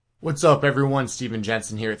What's up, everyone? Steven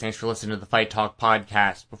Jensen here. Thanks for listening to the Fight Talk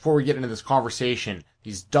podcast. Before we get into this conversation,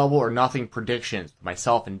 these double or nothing predictions,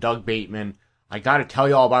 myself and Doug Bateman, I gotta tell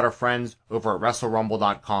you all about our friends over at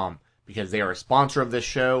WrestleRumble.com because they are a sponsor of this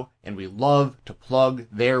show and we love to plug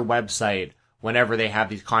their website whenever they have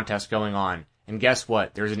these contests going on. And guess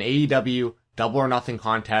what? There's an AEW double or nothing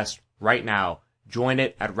contest right now. Join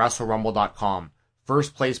it at WrestleRumble.com.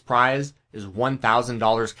 First place prize is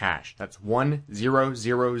 $1,000 cash. That's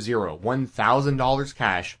 $1,000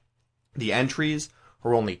 cash. The entries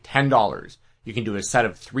are only $10. You can do a set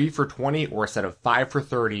of 3 for $20 or a set of 5 for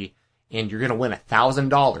 $30, and you're going to win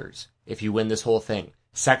 $1,000 if you win this whole thing.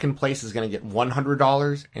 Second place is going to get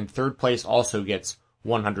 $100, and third place also gets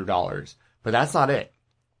 $100. But that's not it.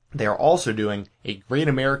 They are also doing a Great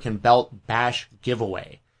American Belt Bash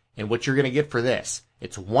giveaway. And what you're going to get for this,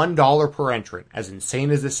 it's $1 per entrant. As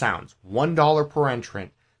insane as this sounds, $1 per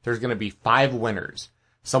entrant. There's going to be 5 winners.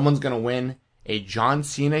 Someone's going to win a John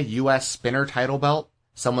Cena US Spinner title belt.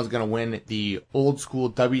 Someone's going to win the old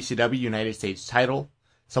school WCW United States title.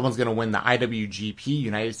 Someone's going to win the IWGP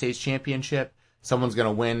United States Championship. Someone's going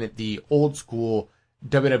to win the old school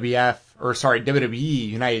WWE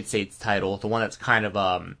United States title, the one that's kind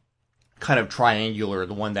of triangular,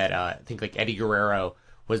 the one that I think like Eddie Guerrero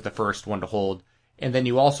was the first one to hold. And then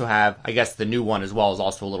you also have, I guess the new one as well is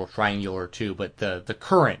also a little triangular too, but the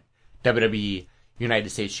current WWE United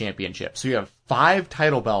States Championship. So you have 5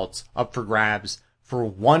 title belts up for grabs for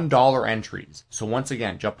 $1 entries. So once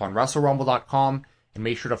again, jump on WrestleRumble.com and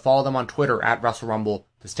make sure to follow them on Twitter at WrestleRumble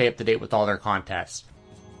to stay up to date with all their contests.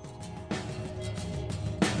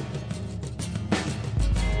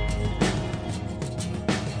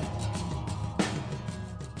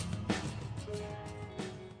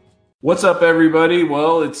 What's up, everybody?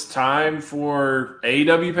 Well, it's time for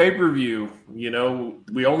AEW pay-per-view. You know,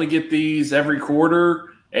 we only get these every quarter,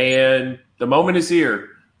 and the moment is here.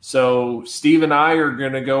 So Steve and I are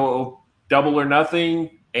going to go double or nothing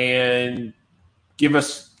and give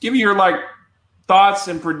you your thoughts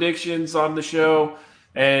and predictions on the show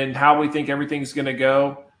and how we think everything's going to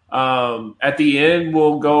go. At the end,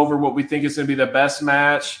 we'll go over what we think is going to be the best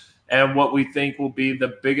match and what we think will be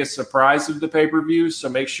the biggest surprise of the pay-per-view. So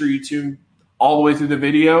make sure you tune all the way through the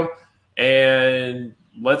video. And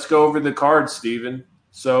let's go over the card, Steven.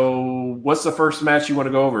 So what's the first match you want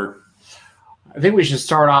to go over? I think we should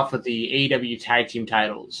start off with the AEW tag team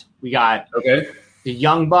titles. We got the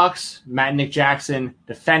Young Bucks, Matt and Nick Jackson,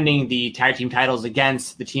 defending the tag team titles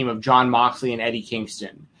against the team of Jon Moxley and Eddie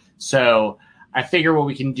Kingston. So I figure what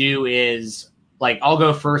we can do is, I'll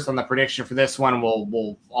go first on the prediction for this one.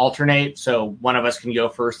 We'll alternate, so one of us can go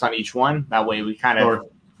first on each one. That way we kind of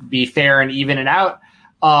be fair and even it out.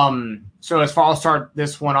 So as far, I'll start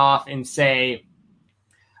this one off and say,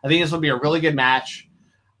 I think this will be a really good match.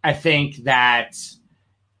 I think that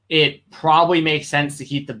it probably makes sense to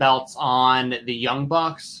keep the belts on the Young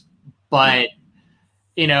Bucks, but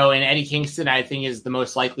and Eddie Kingston, I think, is the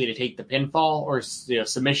most likely to take the pinfall or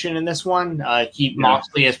submission in this one. Keep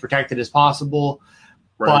Moxley as protected as possible.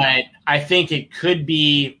 Right. But I think it could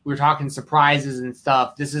be, we're talking surprises and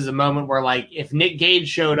stuff. This is a moment where, if Nick Gage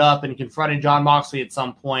showed up and confronted Jon Moxley at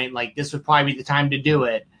some point, this would probably be the time to do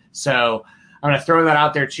it. So I'm going to throw that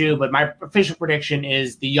out there too. But my official prediction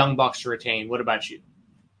is the Young Bucks to retain. What about you?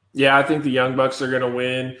 Yeah, I think the Young Bucks are going to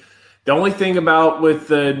win. The only thing about with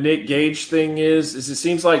the Nick Gage thing is it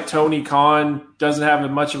seems like Tony Khan doesn't have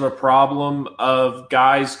much of a problem of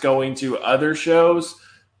guys going to other shows,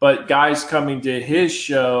 but guys coming to his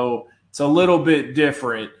show, it's a little bit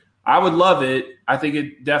different. I would love it. I think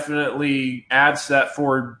it definitely adds that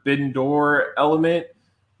forbidden door element,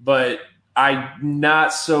 but I'm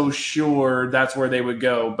not so sure that's where they would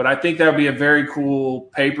go. But I think that would be a very cool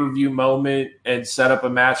pay-per-view moment and set up a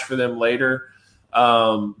match for them later.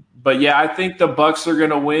 But yeah, I think the Bucks are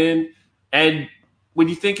going to win. And when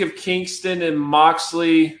you think of Kingston and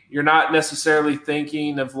Moxley, you're not necessarily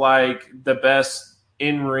thinking of the best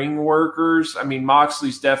in-ring workers. I mean,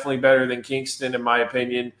 Moxley's definitely better than Kingston in my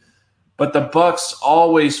opinion. But the Bucks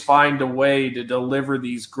always find a way to deliver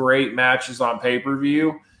these great matches on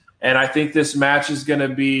pay-per-view. And I think this match is going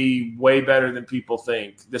to be way better than people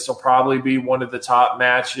think. This will probably be one of the top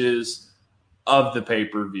matches of the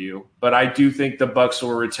pay-per-view, but I do think the Bucks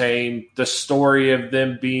will retain. The story of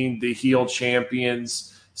them being the heel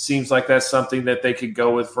champions seems like that's something that they could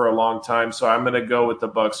go with for a long time, so I'm going to go with the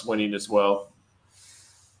Bucks winning as well.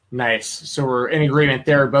 Nice. So we're in agreement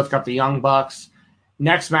there. We both got the Young Bucks.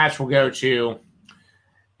 Next match we'll go to,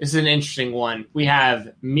 this is an interesting one. We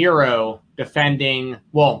have Miro defending,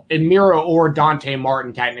 Miro or Dante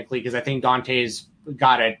Martin technically, because I think Dante's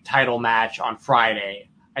got a title match on Friday.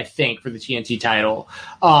 I think, for the TNT title.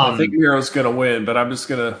 I think Miro's going to win, but I'm just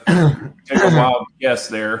going to take a wild guess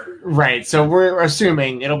there. Right. So we're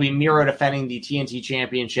assuming it'll be Miro defending the TNT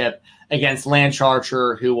championship against Lance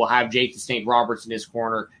Archer, who will have Jake the Snake Roberts in his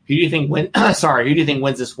corner. Who do you think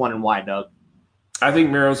wins this one and why, Doug? I think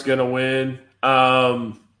Miro's going to win.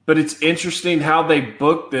 But it's interesting how they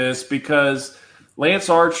booked this because Lance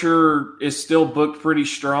Archer is still booked pretty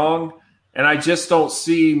strong, and I just don't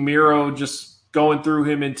see Miro just going through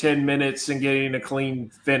him in 10 minutes and getting a clean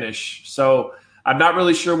finish. So I'm not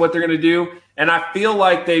really sure what they're going to do. And I feel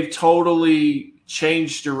like they've totally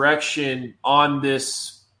changed direction on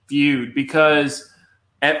this feud because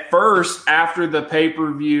at first, after the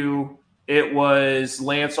pay-per-view, it was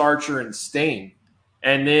Lance Archer and Sting.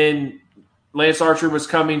 And then Lance Archer was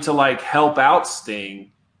coming to like help out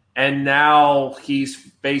Sting. And now he's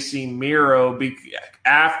facing Miro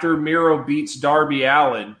after Miro beats Darby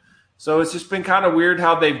Allin. So it's just been kind of weird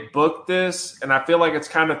how they've booked this, and I feel like it's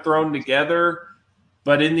kind of thrown together.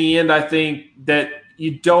 But in the end, I think that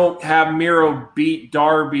you don't have Miro beat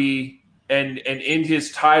Darby and end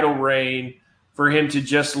his title reign for him to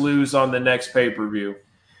just lose on the next pay-per-view.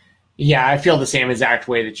 Yeah, I feel the same exact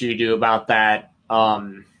way that you do about that.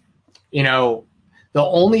 The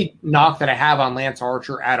only knock that I have on Lance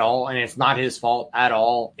Archer at all, and it's not his fault at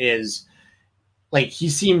all, is like he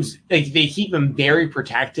seems like they keep him very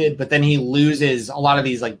protected, but then he loses a lot of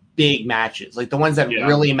these like big matches, like the ones that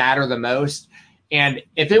really matter the most. And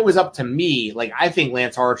if it was up to me, like I think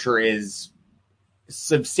Lance Archer is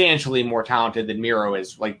substantially more talented than Miro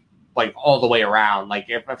is, like all the way around. Like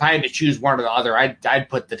if I had to choose one or the other, I'd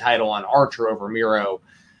put the title on Archer over Miro,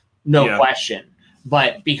 no question.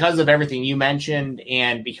 But because of everything you mentioned,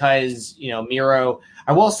 and because Miro,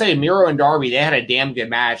 I will say Miro and Darby, they had a damn good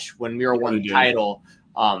match when Miro won the title.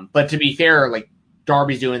 But to be fair, like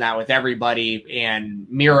Darby's doing that with everybody, and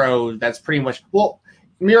Miro, that's pretty much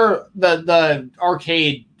Miro. The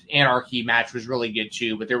Arcade Anarchy match was really good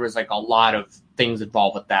too, but there was like a lot of things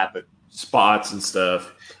involved with that, but spots and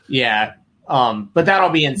stuff. Yeah. But that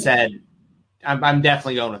all being said, I'm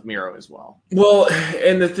definitely going with Miro as well. Well,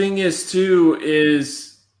 and the thing is, too,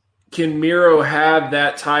 is can Miro have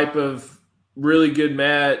that type of really good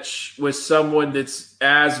match with someone that's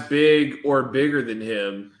as big or bigger than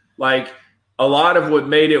him? Like, a lot of what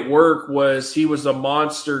made it work was he was a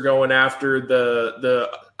monster going after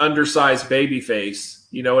the undersized babyface.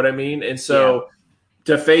 You know what I mean? And so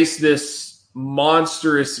to face this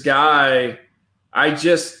monstrous guy,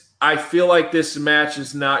 I feel like this match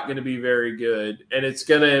is not going to be very good, and it's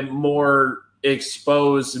going to more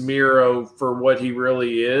expose Miro for what he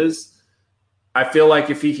really is. I feel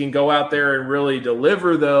like if he can go out there and really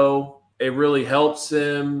deliver, though, it really helps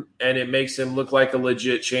him, and it makes him look like a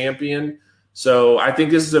legit champion. So I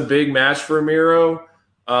think this is a big match for Miro.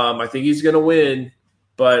 I think he's going to win,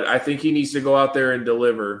 but I think he needs to go out there and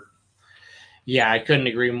deliver. Yeah, I couldn't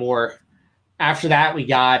agree more. After that, we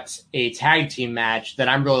got a tag team match that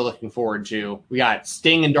I'm really looking forward to. We got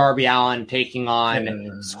Sting and Darby Allin taking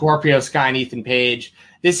on Scorpio Sky and Ethan Page.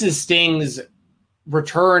 This is Sting's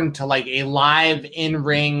return to like a live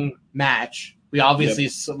in-ring match. We obviously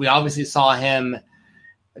saw him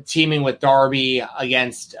teaming with Darby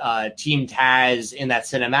against Team Taz in that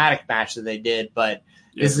cinematic match that they did, but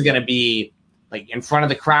this is going to be like in front of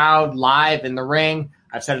the crowd, live in the ring.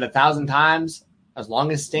 I've said it 1,000 times. As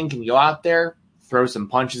long as Sting can go out there, throw some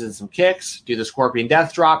punches and some kicks, do the Scorpion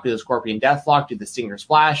Death Drop, do the Scorpion Death Lock, do the Stinger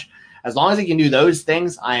Splash. As long as he can do those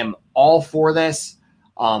things, I am all for this.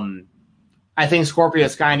 I think Scorpio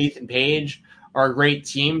Sky and Ethan Page are a great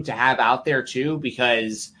team to have out there too,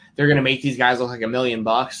 because they're going to make these guys look like $1 million.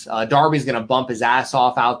 Darby's going to bump his ass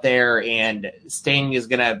off out there, and Sting is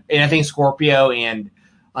going to, and I think Scorpio and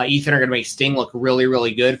Ethan are going to make Sting look really,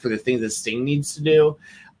 really good for the things that Sting needs to do.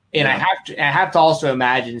 And I have to also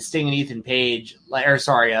imagine Sting and Ethan Page,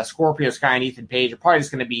 Scorpio Sky and Ethan Page are probably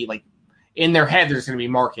just going to be like, in their head, they're just going to be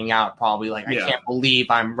marking out probably like, I can't believe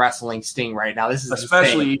I'm wrestling Sting right now. This is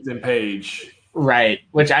especially insane. Ethan Page. Right,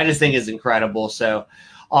 which I just think is incredible. So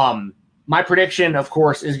my prediction, of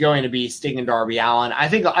course, is going to be Sting and Darby Allin. I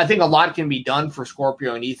think a lot can be done for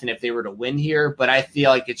Scorpio and Ethan if they were to win here, but I feel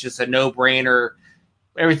like it's just a no-brainer.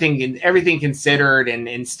 Everything considered,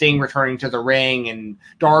 and Sting returning to the ring, and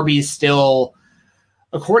Darby's still,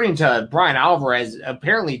 according to Brian Alvarez,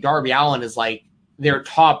 apparently Darby Allin is like their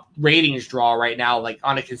top ratings draw right now, like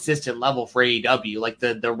on a consistent level for AEW. Like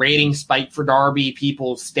the rating spike for Darby,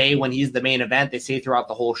 people stay when he's the main event. They stay throughout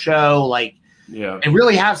the whole show. Like, and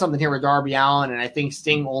really have something here with Darby Allin, and I think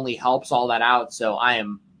Sting only helps all that out. So I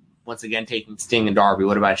am once again taking Sting and Darby.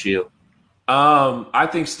 What about you? I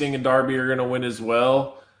think Sting and Darby are going to win as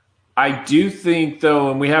well. I do think, though,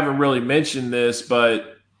 and we haven't really mentioned this,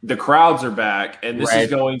 but the crowds are back, and this is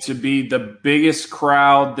going to be the biggest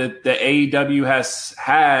crowd that the AEW has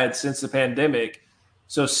had since the pandemic.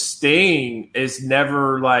 So Sting is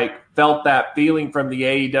never felt that feeling from the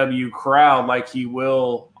AEW crowd like he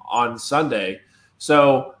will on Sunday.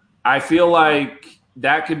 So I feel like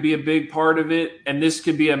that could be a big part of it, and this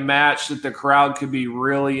could be a match that the crowd could be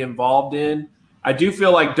really involved in. I do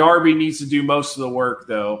feel like Darby needs to do most of the work,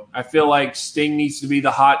 though. I feel like Sting needs to be the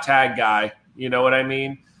hot tag guy. You know what I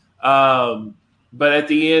mean? But at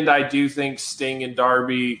the end, I do think Sting and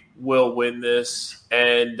Darby will win this,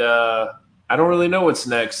 and I don't really know what's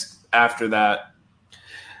next after that.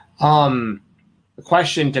 The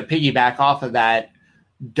question to piggyback off of that,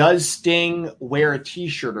 does Sting wear a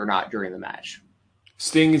T-shirt or not during the match?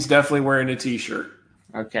 Sting is definitely wearing a T-shirt.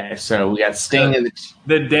 Okay, so we got Sting in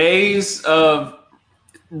the days of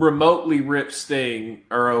remotely ripped Sting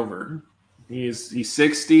are over. He's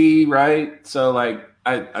 60, right? So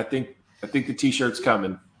I think the T-shirt's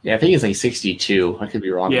coming. Yeah, I think it's 62. I could be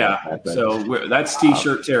wrong. Yeah, about that, so that's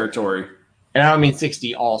T-shirt territory. And I don't mean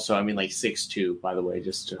 60 also. I mean 6'2", by the way.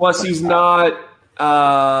 Plus, he's not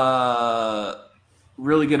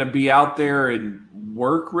really going to be out there and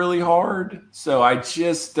work really hard. So I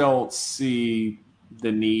just don't see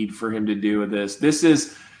the need for him to do this. This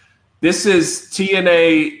is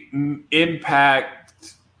TNA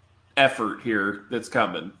Impact effort here that's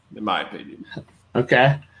coming, in my opinion.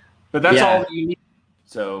 Okay. But that's all you need.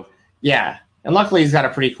 So yeah. And luckily he's got a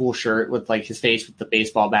pretty cool shirt with his face with the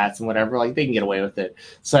baseball bats and whatever. They can get away with it.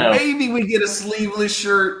 So maybe we get a sleeveless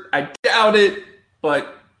shirt. I doubt it,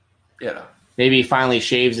 but maybe he finally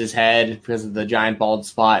shaves his head because of the giant bald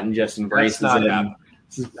spot and just embraces it and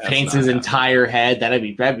paints his entire head. That'd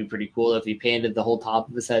be pretty cool if he painted the whole top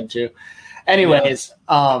of his head too. Anyways,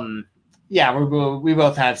 we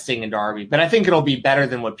both have Sting and Darby, but I think it'll be better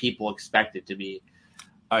than what people expect it to be.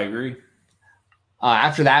 I agree.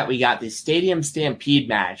 After that, we got the Stadium Stampede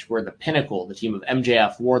match where the Pinnacle, the team of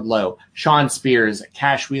MJF, Wardlow, Shawn Spears,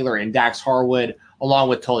 Cash Wheeler, and Dax Harwood, along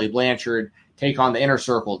with Tully Blanchard, take on the Inner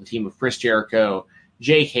Circle, the team of Chris Jericho,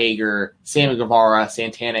 Jake Hager, Sammy Guevara,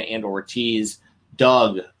 Santana, and Ortiz.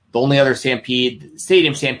 Doug, the only other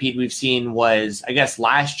Stadium Stampede we've seen was, I guess,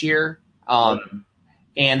 last year.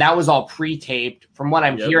 And that was all pre-taped. From what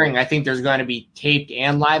I'm hearing, I think there's going to be taped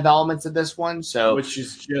and live elements of this one. Which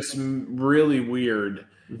is just really weird.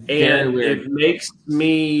 And it makes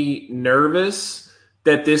me nervous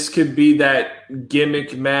that this could be that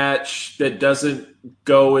gimmick match that doesn't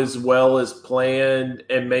go as well as planned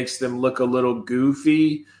and makes them look a little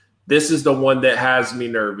goofy. This is the one that has me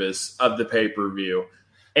nervous of the pay-per-view.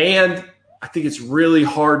 And I think it's really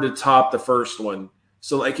hard to top the first one.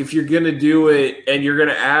 So, if you're going to do it and you're going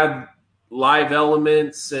to add live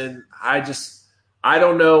elements, and I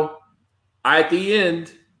don't know. At the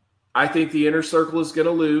end, I think the Inner Circle is going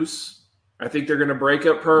to lose. I think they're going to break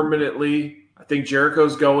up permanently. I think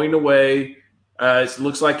Jericho's going away. It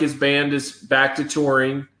looks like his band is back to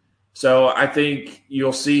touring. So I think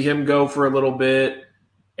you'll see him go for a little bit,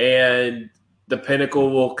 and the Pinnacle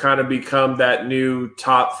will kind of become that new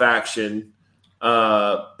top faction.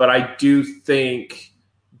 But I do think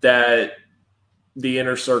that the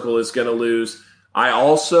Inner Circle is going to lose. I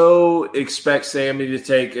also expect Sammy to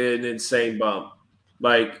take an insane bump.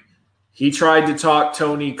 He tried to talk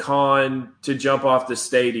Tony Khan to jump off the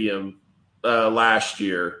stadium last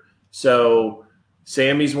year. So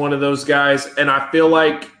Sammy's one of those guys, and I feel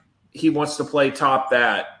like he wants to play top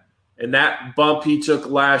that. And that bump he took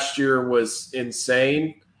last year was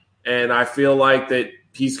insane, and I feel like that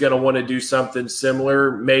he's going to want to do something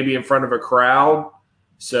similar, maybe in front of a crowd.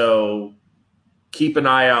 So keep an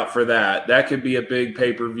eye out for that. That could be a big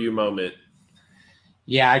pay-per-view moment.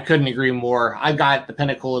 Yeah, I couldn't agree more. I got the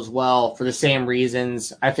Pinnacle as well for the same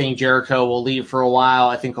reasons. I think Jericho will leave for a while.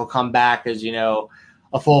 I think he'll come back as,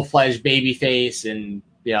 a full-fledged babyface, and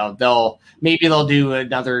they'll do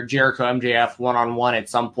another Jericho MJF one-on-one at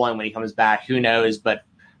some point when he comes back. Who knows? But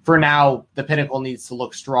for now, the Pinnacle needs to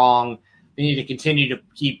look strong. They need to continue to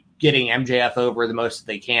keep getting MJF over the most that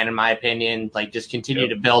they can, in my opinion. Just continue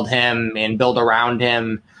to build him and build around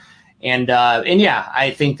him. And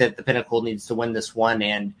I think that the Pinnacle needs to win this one.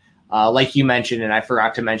 And like you mentioned, and I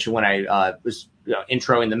forgot to mention when I was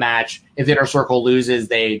introing the match, if the Inner Circle loses,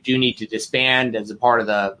 they do need to disband as a part of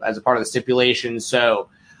the stipulation. So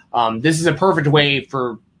this is a perfect way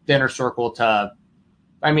for the Inner Circle to.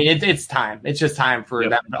 It's time. It's just time for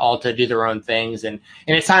them all to do their own things, and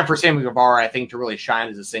it's time for Sammy Guevara, I think, to really shine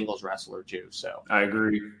as a singles wrestler too. So I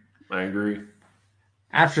agree.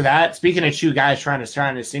 After that, speaking of two guys trying to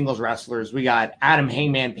sign as singles wrestlers, we got Adam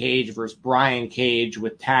Hangman Page versus Brian Cage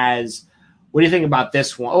with Taz. What do you think about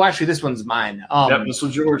this one? Oh, actually, this one's mine. Yep, this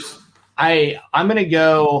one's yours. I'm gonna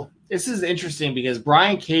go. This is interesting because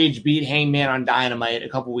Brian Cage beat Hangman on Dynamite a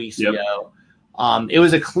couple weeks ago. It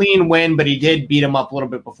was a clean win, but he did beat him up a little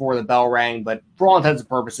bit before the bell rang. But for all intents and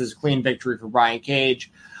purposes, clean victory for Brian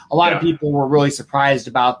Cage. A lot of people were really surprised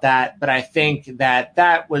about that, but I think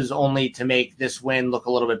that was only to make this win look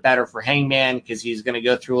a little bit better for Hangman because he's going to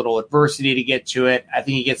go through a little adversity to get to it. I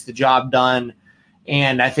think he gets the job done,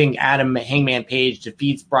 and I think Adam Hangman Page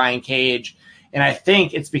defeats Brian Cage, and I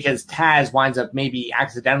think it's because Taz winds up maybe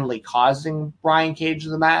accidentally causing Brian Cage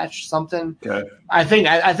the match, something. Okay. I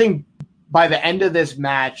think by the end of this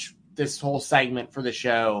match, this whole segment for the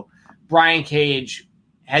show, Brian Cage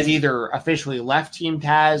has either officially left Team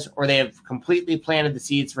Taz or they have completely planted the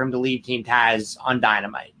seeds for him to leave Team Taz on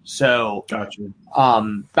Dynamite. So gotcha.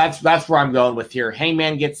 That's where I'm going with here.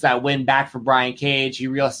 Hangman gets that win back for Brian Cage. He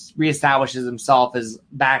reestablishes himself as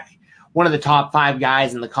back one of the top 5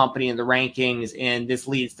 guys in the company in the rankings, and this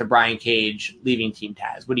leads to Brian Cage leaving Team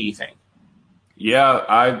Taz. What do you think? Yeah,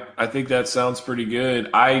 I think that sounds pretty good.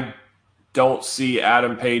 I don't see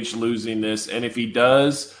Adam Page losing this, and if he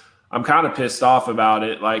does, I'm kind of pissed off about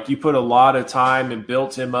it. Like, you put a lot of time and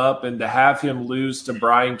built him up, and to have him lose to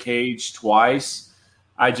Brian Cage twice,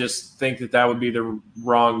 I just think that would be the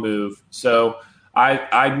wrong move. So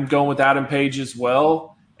I'm going with Adam Page as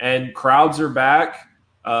well. And crowds are back.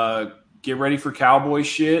 Get ready for cowboy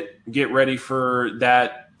shit. Get ready for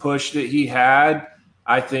that push that he had.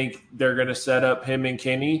 I think they're going to set up him and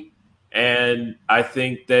Kenny. And I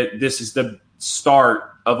think that this is the start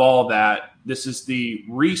of all that. This is the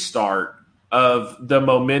restart of the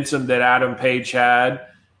momentum that Adam Page had.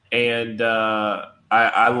 And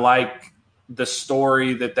I like the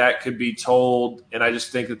story that could be told. And I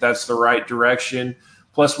just think that that's the right direction.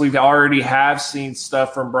 Plus, we've already have seen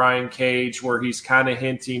stuff from Brian Cage where he's kind of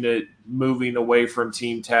hinting at moving away from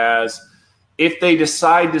Team Taz. If they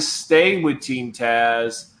decide to stay with Team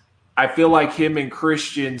Taz, I feel like him and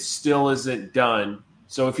Christian still isn't done.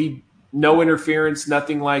 So if no interference,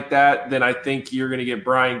 nothing like that, then I think you're going to get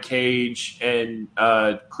Brian Cage and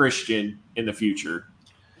Christian in the future.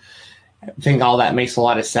 I think all that makes a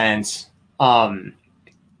lot of sense. And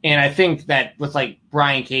I think that with like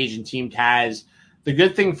Brian Cage and Team Taz, the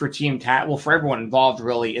good thing for Team Taz, well, for everyone involved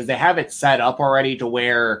really, is they have it set up already to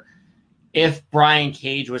where if Brian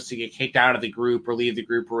Cage was to get kicked out of the group or leave the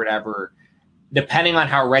group or whatever, depending on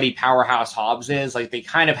how ready Powerhouse Hobbs is, like they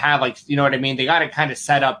kind of have like, you know what I mean? They got it kind of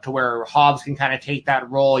set up to where Hobbs can kind of take that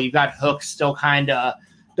role. You got Hook still kind of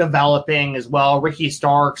developing as well. Ricky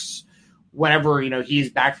Starks, whenever,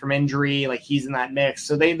 he's back from injury, like he's in that mix.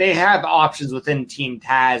 So they have options within Team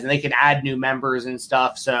Taz and they can add new members and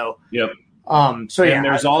stuff. So, yep. And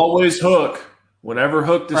there's always Hook. Whenever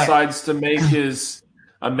Hook decides to make his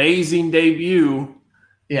amazing debut.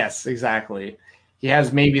 Yes, exactly. He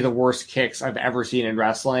has maybe the worst kicks I've ever seen in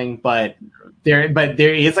wrestling, but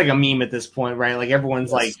it's like a meme at this point, right? Like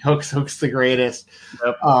everyone's like Hook's the greatest.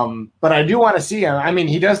 Yep. But I do want to see him. I mean,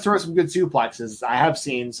 he does throw some good suplexes. I have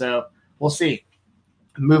seen, so we'll see.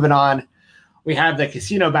 Moving on, we have the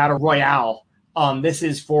Casino Battle Royale. This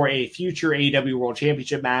is for a future AEW World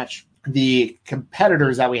Championship match. The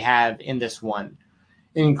competitors that we have in this one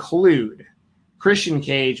include Christian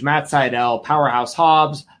Cage, Matt Sydal, Powerhouse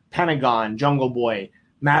Hobbs, Pentagon, Jungle Boy,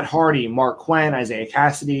 Matt Hardy, Mark Quinn, Isaiah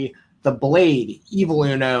Cassidy, The Blade, Evil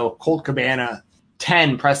Uno, Colt Cabana,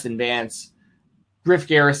 10, Preston Vance, Griff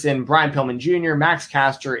Garrison, Brian Pillman Jr., Max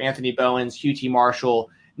Caster, Anthony Bowens, QT Marshall,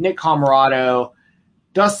 Nick Comoroto,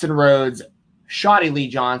 Dustin Rhodes, Shoddy Lee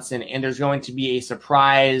Johnson, and there's going to be a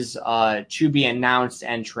surprise to be announced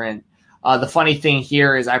entrant. The funny thing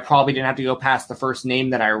here is I probably didn't have to go past the first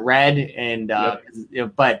name that I read, and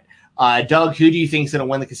but Doug, who do you think is going to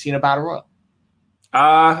win the Casino Battle Royal?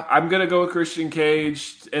 I'm going to go with Christian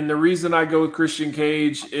Cage, and the reason I go with Christian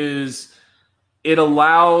Cage is it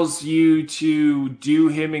allows you to do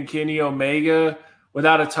him and Kenny Omega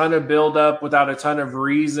without a ton of buildup, without a ton of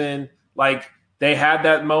reason. Like, they had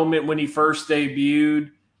that moment when he first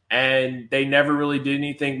debuted, and they never really did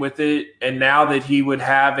anything with it. And now that he would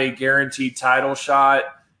have a guaranteed title shot,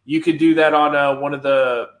 you could do that on one of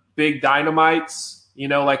the big Dynamites,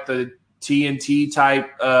 like the TNT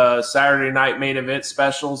type Saturday night main event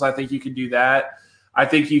specials. I think you could do that. I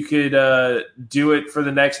think you could do it for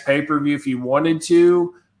the next pay-per-view if you wanted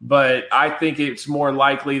to, but I think it's more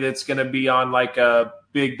likely that's going to be on like a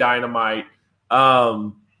big Dynamite.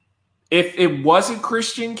 If it wasn't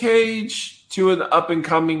Christian Cage, two of the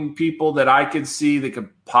up-and-coming people that I could see that could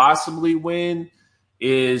possibly win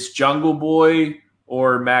is Jungle Boy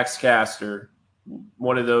or Max Caster.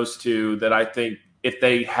 One of those two that I think if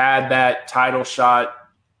they had that title shot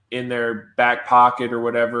in their back pocket or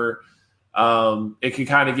whatever, it could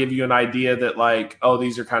kind of give you an idea that like, oh,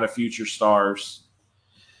 these are kind of future stars.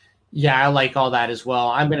 Yeah, I like all that as well.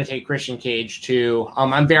 I'm going to take Christian Cage too.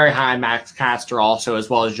 I'm very high on Max Caster also, as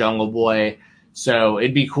well as Jungle Boy. So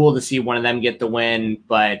it'd be cool to see one of them get the win.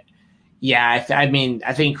 But yeah,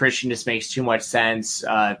 I think Christian just makes too much sense,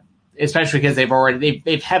 especially because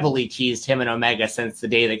they've heavily teased him and Omega since the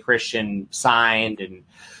day that Christian signed. And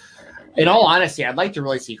in all honesty, I'd like to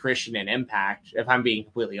really see Christian in Impact. If I'm being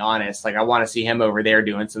completely honest, like I want to see him over there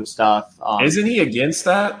doing some stuff. Isn't he against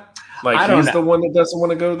that? Like he's the one that doesn't want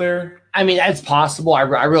to go there? I mean, it's possible. I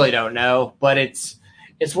really don't know, but it's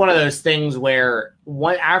one of those things where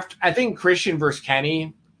I think Christian versus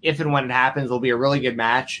Kenny, if and when it happens, will be a really good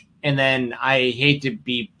match. And then I hate to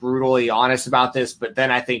be brutally honest about this, but then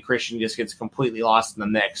I think Christian just gets completely lost in the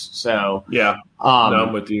mix. So yeah,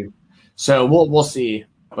 I'm with you. So we'll see,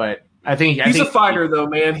 but I think he's a fighter though,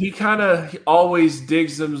 man. He kind of always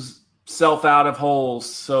digs himself out of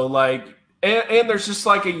holes. So like. And there's just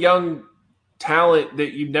like a young talent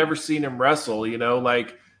that you've never seen him wrestle, you know,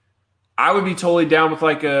 like I would be totally down with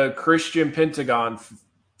like a Christian Pentagon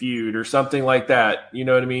feud or something like that. You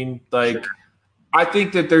know what I mean? Like, sure. I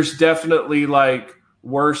think that there's definitely like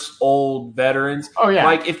worse old veterans. Oh yeah.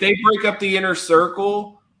 Like if they break up the Inner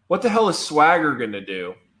Circle, what the hell is Swagger going to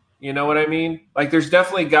do? You know what I mean? Like there's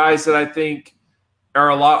definitely guys that I think are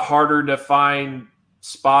a lot harder to find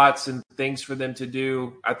spots and things for them to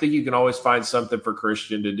do. I think you can always find something for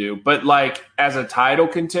Christian to do. But like as a title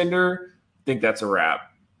contender, I think that's a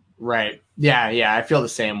wrap. Right. Yeah, I feel the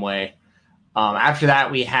same way. After that,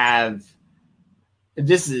 we have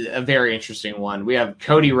this is a very interesting one. We have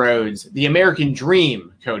Cody Rhodes, the American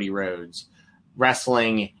Dream Cody Rhodes,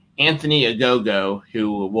 wrestling Anthony Ogogo,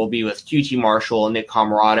 who will be with QT Marshall, Nick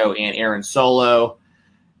Comoroto, and Aaron Solo.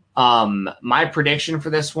 My prediction for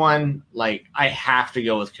this one, like I have to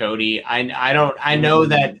go with Cody. I know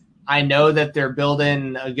that they're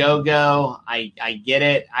building a go-go. I get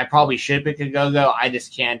it. I probably should pick a go-go. I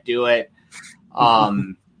just can't do it.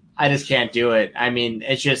 I just can't do it. I mean,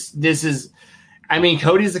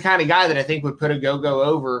 Cody's the kind of guy that I think would put a go-go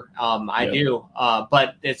over. I do.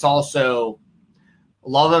 But it's also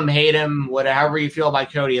love him, hate him, whatever you feel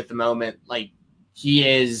about Cody at the moment. Like, he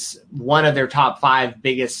is one of their top 5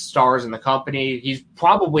 biggest stars in the company. He's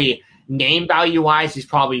probably name value wise, he's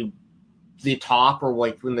probably the top or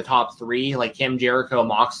like in the top 3, like him, Jericho,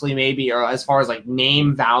 Moxley, maybe, or as far as like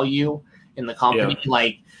name value in the company.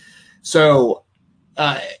 Yeah.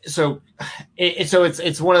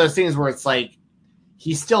 It's one of those things where it's like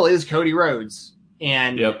he still is Cody Rhodes,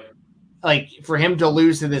 and like for him to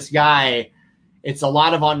lose to this guy, it's a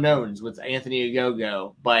lot of unknowns with Anthony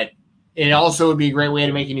Ogogo, but it also would be a great way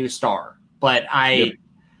to make a new star. But and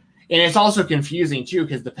it's also confusing too,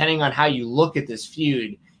 because depending on how you look at this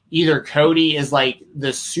feud, either Cody is like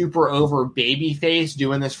the super over baby face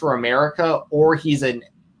doing this for America, or he's a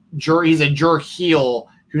jerk heel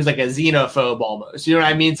who's like a xenophobe almost. You know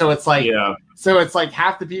what I mean? So it's like,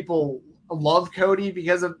 half the people love Cody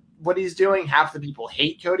because of what he's doing. Half the people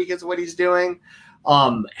hate Cody because of what he's doing.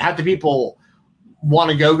 Half the people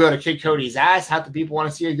want to go to kick Cody's ass. Half the people want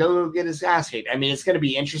to see a go get his ass kicked. I mean, it's going to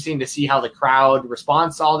be interesting to see how the crowd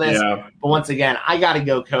responds to all this. Yeah. But once again, I got to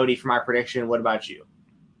go Cody for my prediction. What about you?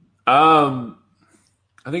 I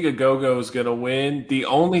think Ogogo is going to win. The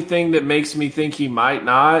only thing that makes me think he might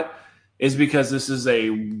not is because this is a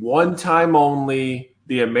one-time only,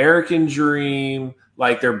 the American Dream.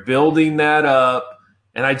 Like they're building that up,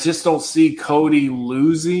 and I just don't see Cody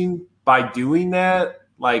losing by doing that.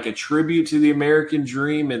 Like a tribute to the American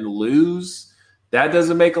Dream and lose. That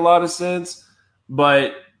doesn't make a lot of sense.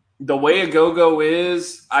 But the way Ogogo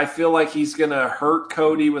is, I feel like he's going to hurt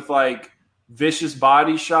Cody with like vicious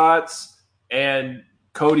body shots, and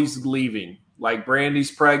Cody's leaving. Like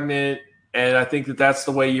Brandy's pregnant, and I think that that's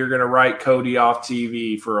the way you're going to write Cody off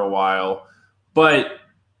TV for a while. But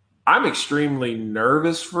I'm extremely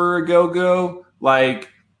nervous for Ogogo. Like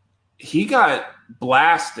he got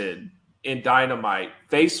blasted in Dynamite.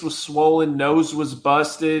 Face was swollen, nose was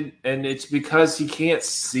busted, and it's because he can't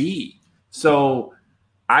see. So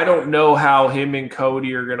I don't know how him and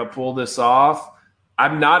Cody are going to pull this off.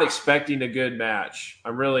 I'm not expecting a good match.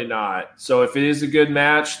 I'm really not. So if it is a good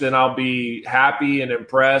match, then I'll be happy and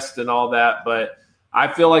impressed and all that. But I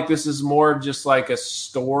feel like this is more of just like a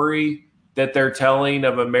story that they're telling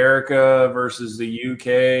of America versus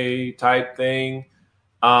the UK type thing.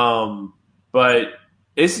 But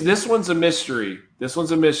this one's a mystery. This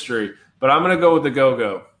one's a mystery. but I'm going to go with the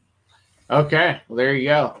Go-Go. Okay, well, there you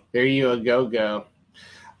go. There you go.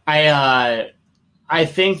 I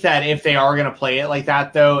think that if they are going to play it like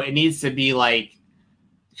that, though, it needs to be like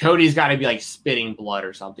Cody's got to be like spitting blood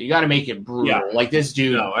or something. You got to make it brutal. Yeah. Like this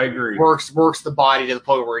dude I agree. works the body to the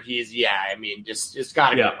point where he's just it's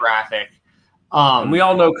got to be graphic. And we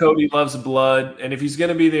all know Cody loves blood, and if he's going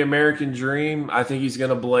to be the American Dream, I think he's going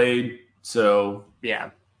to blade. So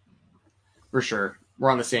yeah, for sure,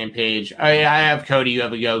 we're on the same page. I have Cody, you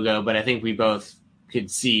have a Go-Go, but I think we both could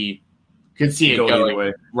see it going.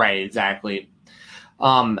 Way. Right, exactly.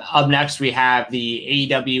 Up next, we have the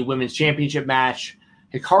AEW Women's Championship match.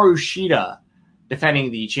 Hikaru Shida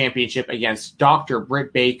defending the championship against Dr.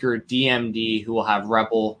 Britt Baker, DMD, who will have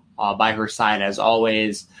Rebel by her side as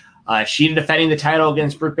always. Shida defending the title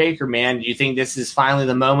against Britt Baker, man. Do you think this is finally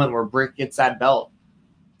the moment where Britt gets that belt?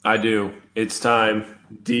 I do. It's time.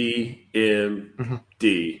 DMD.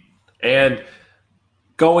 And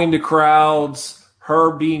going to crowds,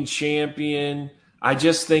 her being champion, I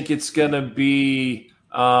just think it's going to be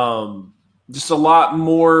just a lot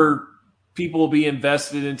more people will be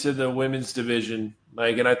invested into the women's division.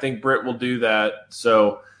 And I think Britt will do that.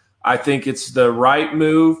 So I think it's the right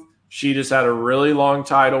move. She just had a really long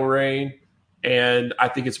title reign, and I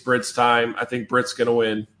think it's Britt's time. I think Britt's going to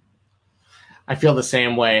win. I feel the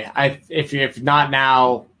same way. If not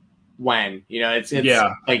now, when? It's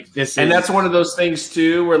like this. And that's one of those things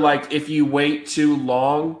too, where like if you wait too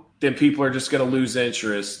long, then people are just going to lose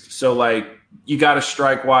interest. So like you got to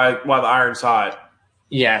strike while the iron's hot.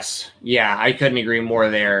 Yes, yeah, I couldn't agree more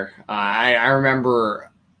there. I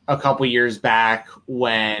remember a couple years back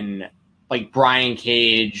when like Brian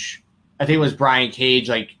Cage, I think it was Brian Cage,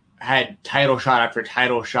 like had title shot after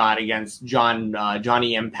title shot against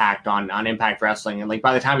Johnny Impact on Impact Wrestling, and like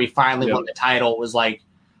by the time he finally won the title, it was like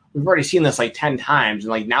we've already seen this like 10 times,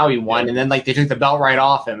 and like now he won, and then like they took the belt right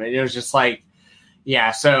off him, and it was just like,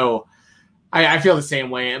 yeah. So I feel the same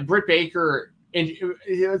way. And Britt Baker, and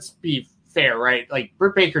let's be fair, right? Like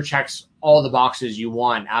Britt Baker checks all the boxes you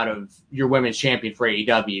want out of your women's champion for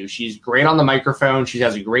AEW. She's great on the microphone. She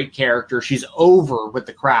has a great character. She's over with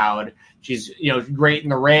the crowd. She's great in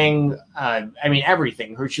the ring.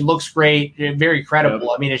 Everything. She looks great. Very credible.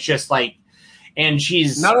 Yep. I mean, it's just like, and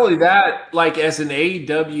she's not only that. Like as an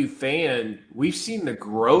AEW fan, we've seen the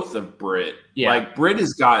growth of Britt. Yeah. Like Britt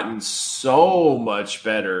has gotten so much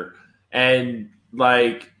better, and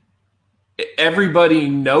like everybody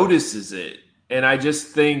notices it, and I just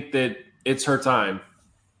think that it's her time.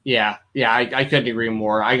 Yeah, I couldn't agree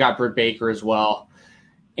more. I got Britt Baker as well.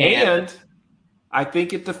 And I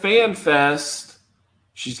think at the Fan Fest,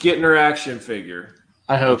 she's getting her action figure.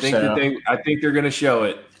 I hope so. I think they're going to show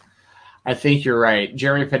it. I think you're right.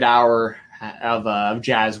 Jeremy Padawer of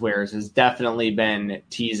Jazzwares has definitely been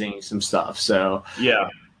teasing some stuff. So yeah,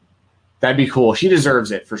 that'd be cool. She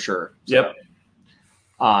deserves it for sure. Yep.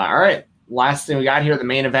 All right. Last thing we got here, the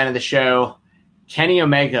main event of the show, Kenny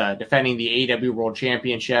Omega defending the AEW World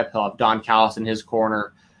Championship. He'll have Don Callis in his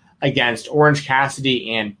corner against Orange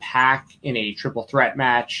Cassidy and Pac in a triple threat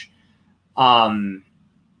match.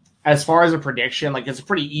 As far as a prediction, like it's a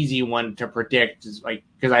pretty easy one to predict,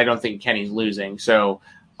 because I don't think Kenny's losing. So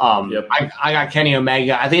I got Kenny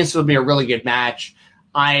Omega. I think this will be a really good match.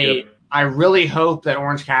 I really hope that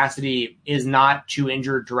Orange Cassidy is not too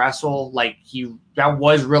injured to wrestle. Like that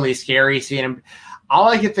was really scary seeing him. All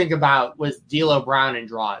I could think about was D'Lo Brown and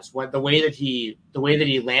Draws. The way that he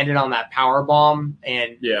landed on that power bomb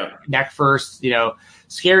and neck first,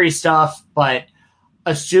 scary stuff. But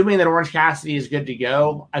assuming that Orange Cassidy is good to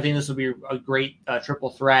go, I think this will be a great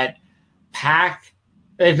triple threat. Pac,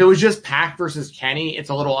 if it was just Pac versus Kenny, it's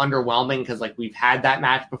a little underwhelming because like we've had that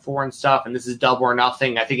match before and stuff, and this is Double or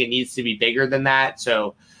Nothing. I think it needs to be bigger than that.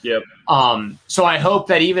 So, so I hope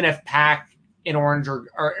that even if Pac in Orange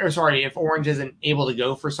if Orange isn't able to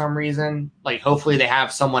go for some reason, like hopefully they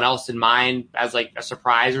have someone else in mind as like a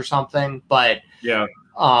surprise or something. But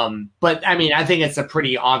I mean, I think it's a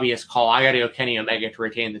pretty obvious call. I got to go Kenny Omega to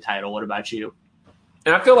retain the title. What about you?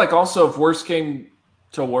 And I feel like also if worse came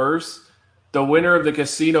to worse, the winner of the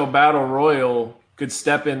Casino Battle Royal could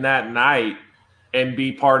step in that night and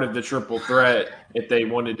be part of the triple threat if they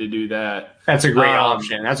wanted to do that. That's a great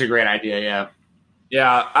option. That's a great idea. Yeah.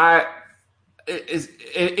 Yeah.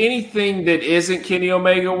 Anything that isn't Kenny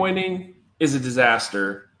Omega winning is a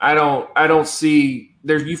disaster. I don't see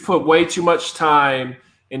you've put way too much time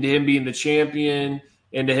into him being the champion,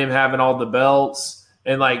 into him having all the belts,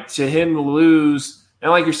 and like to him lose,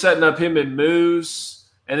 and like you're setting up him and Moose,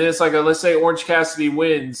 and then it's like let's say Orange Cassidy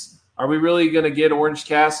wins. Are we really going to get Orange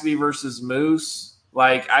Cassidy versus Moose?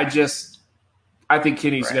 Like I I think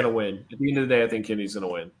Kenny's going to win. At the end of the day, I think Kenny's going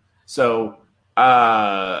to win. So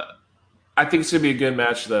I think it's going to be a good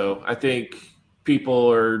match, though. I think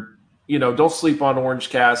people are, don't sleep on Orange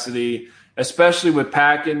Cassidy, especially with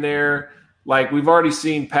Pac in there. Like, we've already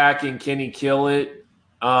seen Pac and Kenny kill it.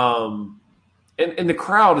 And the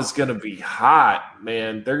crowd is going to be hot,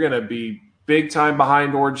 man. They're going to be big time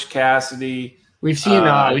behind Orange Cassidy. We've seen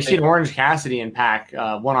Orange Cassidy and Pac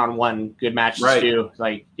one-on-one good matches too.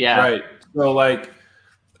 Like, yeah. Right. So, like,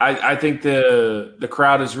 I think the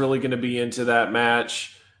crowd is really going to be into that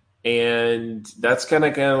match. And that's kind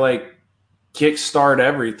of like kickstart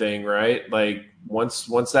everything, right? Like once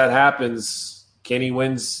that happens, Kenny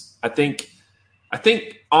wins. I think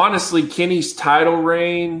honestly, Kenny's title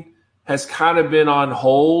reign has kind of been on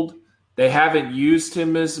hold. They haven't used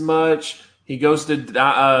him as much. He goes to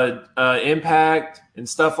Impact and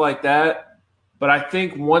stuff like that. But I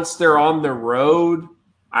think once they're on the road,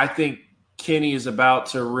 I think Kenny is about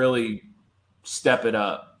to really step it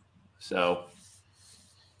up. So.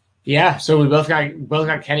 Yeah, so we both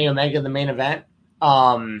got Kenny Omega in the main event.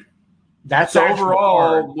 That's so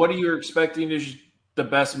overall, what are you expecting is the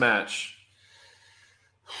best match?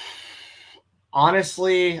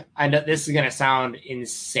 Honestly, I know this is going to sound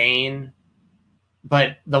insane,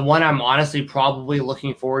 but the one I'm honestly probably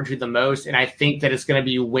looking forward to the most, and I think that it's going to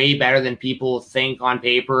be way better than people think on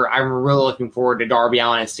paper. I'm really looking forward to Darby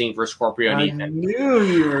Allin and Sting for Scorpio and Ethan. I knew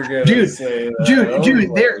you were going to say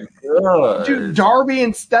that. Darby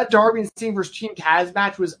and Sting versus Team Taz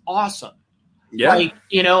match was awesome. Yeah. Like,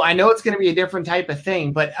 I know it's going to be a different type of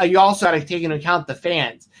thing, but you also got to take into account the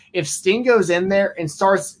fans. If Sting goes in there and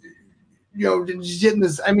starts getting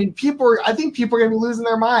this. I mean, I think people are going to be losing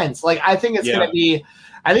their minds. Like, I think it's going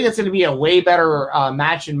to be a way better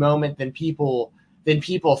match and moment than people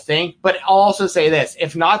think. But I'll also say this: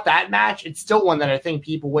 if not that match, it's still one that I think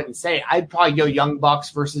people wouldn't say. I'd probably go Young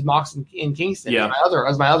Bucks versus Mox and Kingston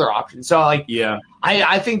as my other option. So, like,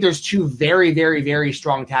 I think there's two very, very, very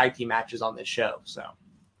strong tag team matches on this show. So,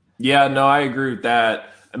 yeah, no, I agree with that.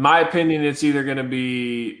 In my opinion, it's either going to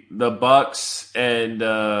be the Bucks and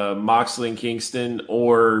Moxley and Kingston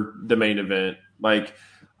or the main event. Like,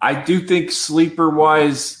 I do think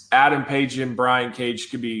sleeper-wise, Adam Page and Brian Cage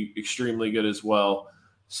could be extremely good as well.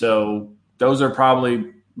 So those are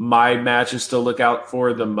probably my matches to look out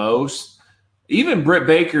for the most. Even Britt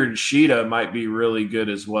Baker and Sheeta might be really good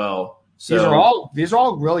as well. So these are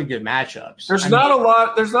all really good matchups. There's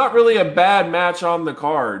not really a bad match on the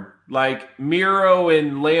card. Like, Miro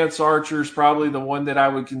and Lance Archer is probably the one that I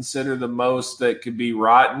would consider the most that could be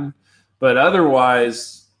rotten. But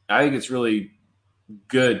otherwise, I think it's really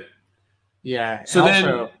good. Yeah. So also,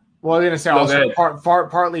 I was going to say also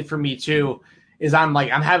partly for me too is I'm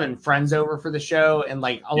having friends over for the show, and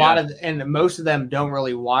like and most of them don't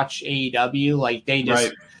really watch AEW. Like, they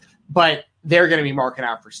just, but they're going to be marking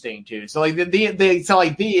out for Sting too. So like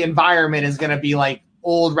the environment is going to be like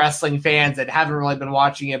old wrestling fans that haven't really been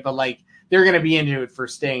watching it, but like they're going to be into it for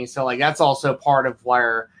Sting. So like that's also part of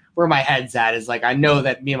where my head's at, is like I know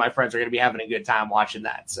that me and my friends are going to be having a good time watching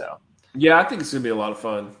that. So yeah, I think it's going to be a lot of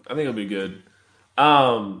fun. I think it'll be good.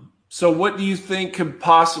 So what do you think could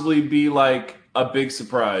possibly be like a big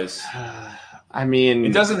surprise? I mean,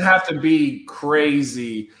 it doesn't have to be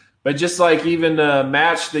crazy, but just like even a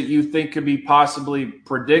match that you think could be possibly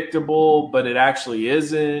predictable, but it actually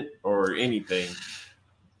isn't, or anything.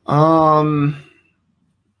 I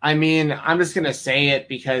mean, I'm just going to say it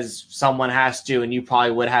because someone has to, and you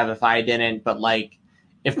probably would have if I didn't, but like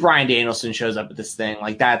if Bryan Danielson shows up at this thing,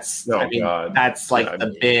 like that's the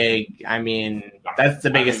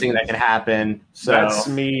biggest thing that could happen. So that's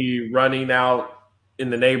me running out in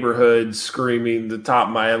the neighborhood screaming the top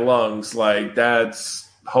of my lungs. Like, that's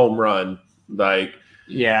home run. Like,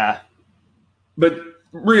 yeah. But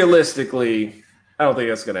realistically, I don't think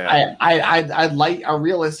that's going to happen. I'd like a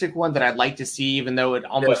realistic one that I'd like to see, even though it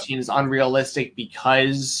almost seems unrealistic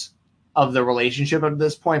because of the relationship at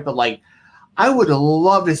this point. But like, I would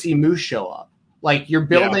love to see Moose show up. Like, you're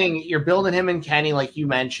building him and Kenny, like you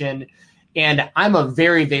mentioned, and I'm a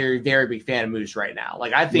very, very, very big fan of Moose right now.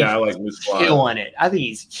 Like, I think he's killing it. I think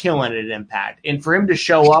he's killing it at Impact, and for him to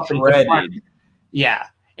show up and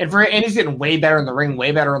he's getting way better in the ring,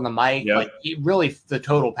 way better on the mic. Yep. Like, really the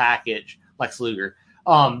total package. Lex Luger.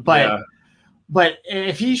 But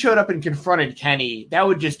if he showed up and confronted Kenny, that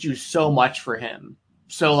would just do so much for him.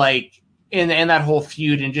 So like in that whole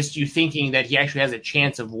feud, and just you thinking that he actually has a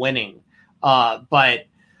chance of winning. And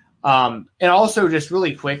also just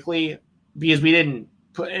really quickly,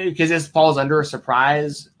 because this falls under a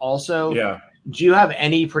surprise also. Yeah. Do you have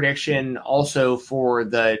any prediction also for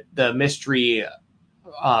the mystery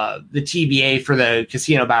the TBA for the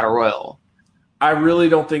Casino Battle Royal. I really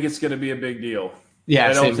don't think it's going to be a big deal. Yeah,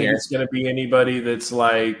 I don't think it's going to be anybody that's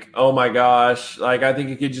like, oh my gosh. Like, I think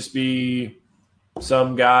it could just be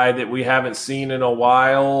some guy that we haven't seen in a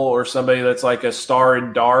while, or somebody that's like a star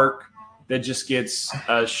in dark that just gets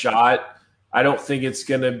a shot. I don't think it's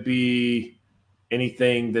going to be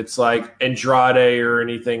anything that's like Andrade or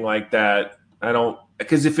anything like that. I don't,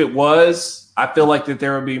 because if it was, I feel like that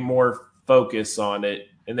there would be more focus on it,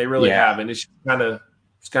 and they really haven't. It's kind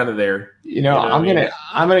of there. I'm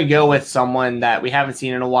gonna go with someone that we haven't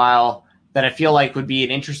seen in a while that I feel like would be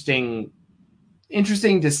an interesting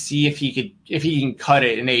to see if he can cut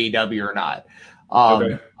it in AEW or not.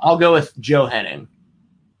 Okay. I'll go with Joe Henning.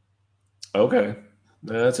 Okay.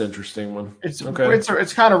 That's an interesting one. It's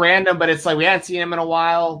kind of random, but it's like we haven't seen him in a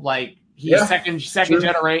while. Like he's second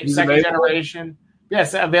generation.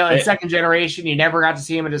 Yes, second generation. You never got to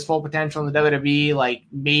see him at his full potential in the WWE. Like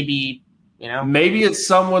maybe it's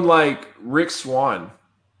someone like Rick Swann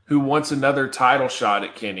who wants another title shot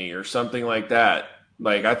at Kenny or something like that.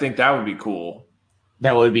 Like I think that would be cool.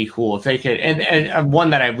 That would be cool if they could. And one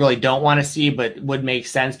that I really don't want to see, but would make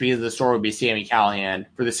sense because the story would be Sami Callihan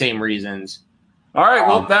for the same reasons. All right,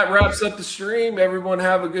 well, that wraps up the stream. Everyone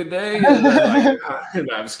have a good day. No,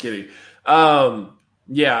 I'm just kidding.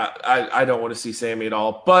 Yeah, I don't want to see Sami at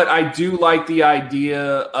all. But I do like the idea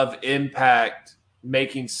of Impact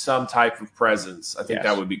making some type of presence. I think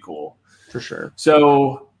that would be cool. For sure.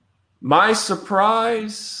 So my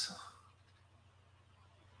surprise,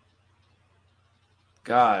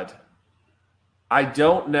 God, I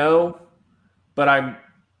don't know, but I'm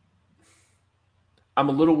a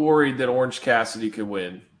little worried that Orange Cassidy could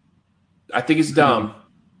win. I think it's dumb,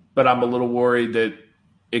 but I'm a little worried that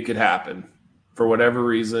it could happen for whatever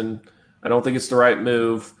reason. I don't think it's the right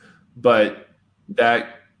move, but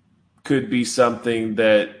that could be something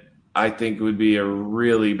that I think would be a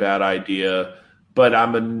really bad idea. But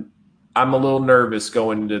I'm a little nervous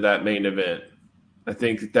going into that main event. I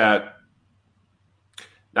think that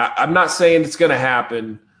I'm not saying it's going to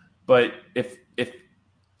happen, but if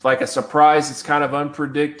like a surprise, it's kind of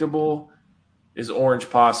unpredictable. Is Orange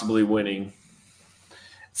possibly winning?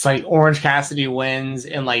 It's like Orange Cassidy wins,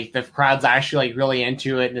 and like the crowd's actually like really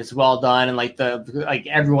into it, and it's well done, and like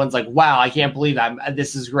everyone's like, "Wow, I can't believe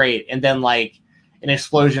this is great!" And then like an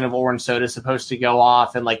explosion of orange soda is supposed to go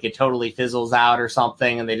off, and like it totally fizzles out or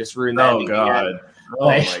something, and they just ruin that. Oh god! Again. Oh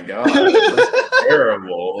my god! That's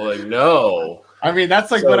terrible! Like no. I mean, that's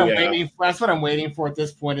like what I'm waiting for. That's what I'm waiting for at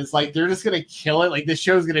this point. Is like they're just gonna kill it. Like this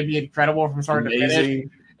show's gonna be incredible from start to finish,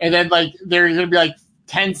 and then like they're gonna be like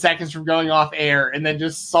 10 seconds from going off air, and then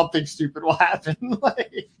just something stupid will happen.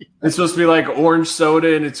 It's supposed to be like orange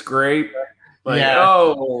soda, and it's great. Like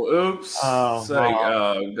oops! Oh, like,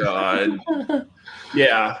 oh god!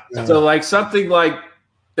 Yeah. So like something like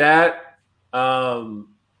that.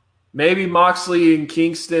 Maybe Moxley and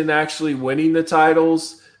Kingston actually winning the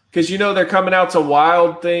titles. Because, they're coming out to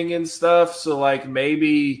Wild Thing and stuff. So, like,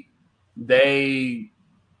 maybe they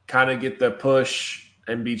kind of get the push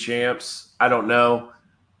and be champs. I don't know.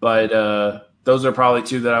 But those are probably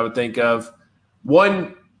two that I would think of.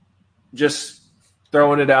 One, just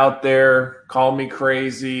throwing it out there. Call me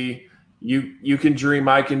crazy. You can dream.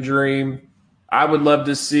 I can dream. I would love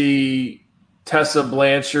to see Tessa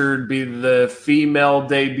Blanchard be the female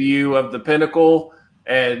debut of the Pinnacle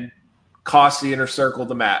and Costi Inner Circle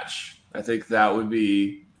the match. I think that would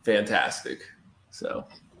be fantastic. So,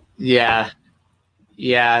 that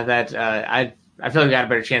I feel like I got a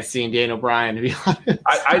better chance of seeing Daniel Bryan, to be honest.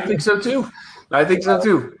 I think so too. But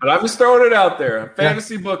I'm just throwing it out there.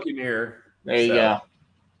 Fantasy booking here. There you go.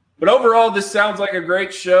 But overall, this sounds like a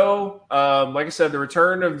great show. Like I said, the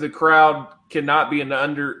return of the crowd cannot be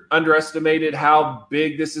underestimated. How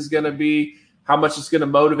big this is going to be, how much it's going to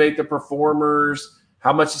motivate the performers,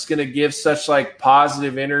 how much it's going to give such like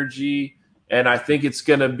positive energy. And I think it's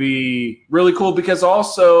going to be really cool because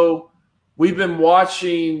also we've been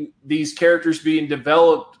watching these characters being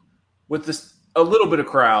developed with a little bit of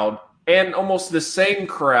crowd and almost the same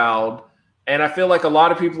crowd. And I feel like a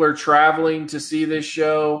lot of people are traveling to see this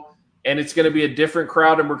show, and it's going to be a different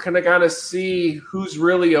crowd. And we're going to kind of see who's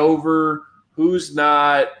really over, who's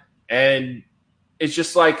not. And it's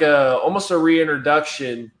just like almost a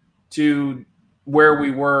reintroduction to where we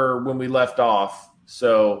were when we left off.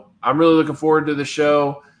 So I'm really looking forward to the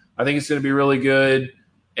show. I think it's going to be really good.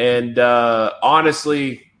 And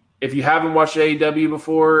honestly, if you haven't watched AEW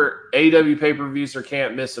before, AEW pay-per-views are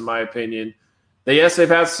can't miss, in my opinion. They've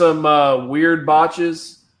had some weird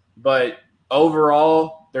botches, but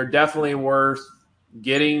overall, they're definitely worth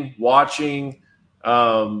watching.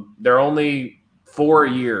 They're only for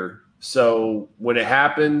a year. So when it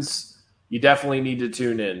happens, you definitely need to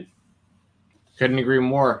tune in. Couldn't agree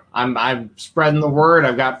more. I'm spreading the word.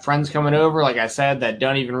 I've got friends coming over, like I said, that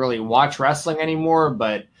don't even really watch wrestling anymore,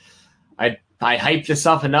 but I hyped this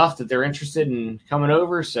up enough that they're interested in coming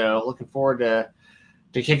over. So looking forward to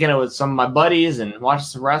kicking it with some of my buddies and watching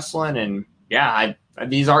some wrestling. And yeah,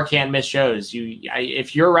 these are can't miss shows.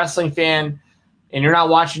 If you're a wrestling fan and you're not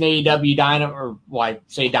watching AEW Dynamite, or well, I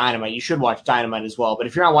say Dynamite, you should watch Dynamite as well. But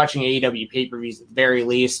if you're not watching AEW pay-per-views at the very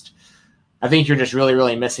least, I think you're just really,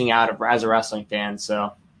 really missing out as a wrestling fan.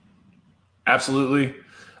 So, absolutely.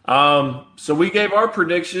 So we gave our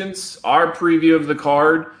predictions, our preview of the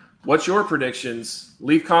card. What's your predictions?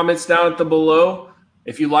 Leave comments down at the below.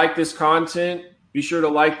 If you like this content, be sure to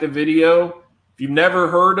like the video. If you've never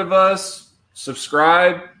heard of us,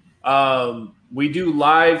 subscribe. We do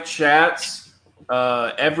live chats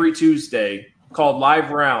every Tuesday called Live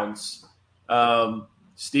Rounds.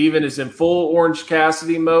 Steven is in full Orange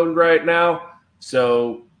Cassidy mode right now.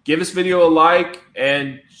 So give this video a like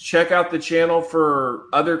and check out the channel for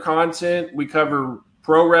other content. We cover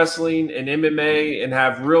pro wrestling and MMA and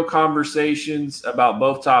have real conversations about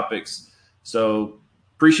both topics. So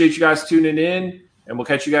appreciate you guys tuning in, and we'll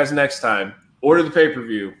catch you guys next time. Order the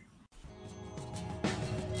pay-per-view.